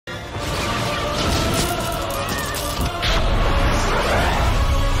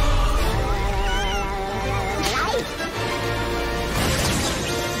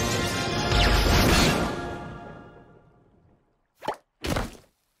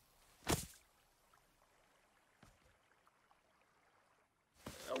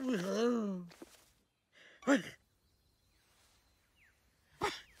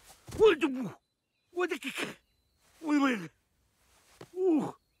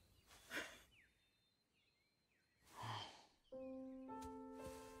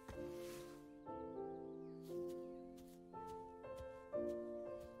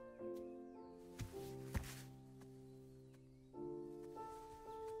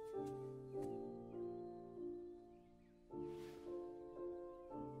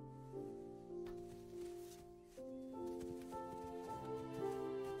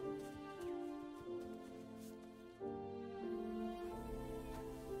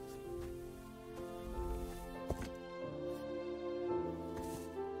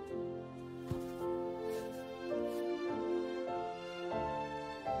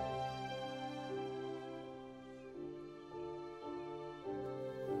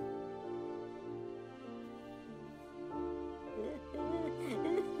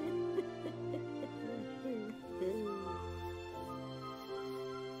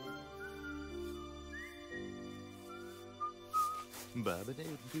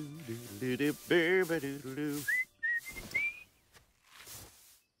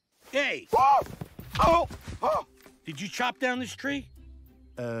Hey! Oh! Oh! Oh! Did you chop down this tree?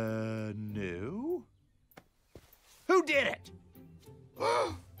 No. Who did it?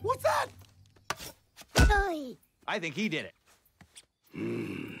 What's that? I think he did it.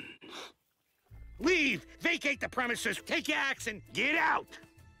 Leave! Vacate the premises! Take your axe and get out!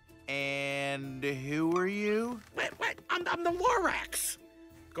 And who are you? What? I'm the Lorax,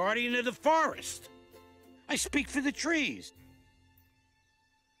 guardian of the forest. I speak for the trees.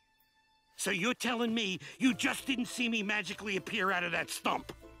 So you're telling me you just didn't see me magically appear out of that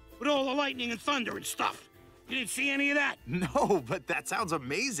stump? With all the lightning and thunder and stuff? You didn't see any of that? No, but that sounds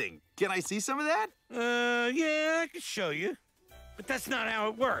amazing. Can I see some of that? Yeah, I can show you. But that's not how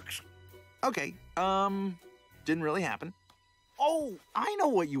it works. Okay, didn't really happen. Oh, I know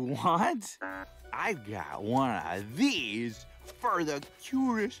what you want. I've got one of these for the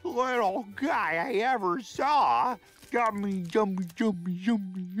cutest little guy I ever saw. Yummy, yummy, yummy,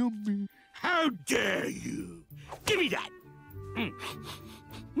 yummy, yummy. How dare you? Give me that.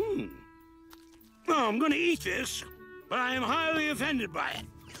 Well, I'm gonna eat this, but I am highly offended by it.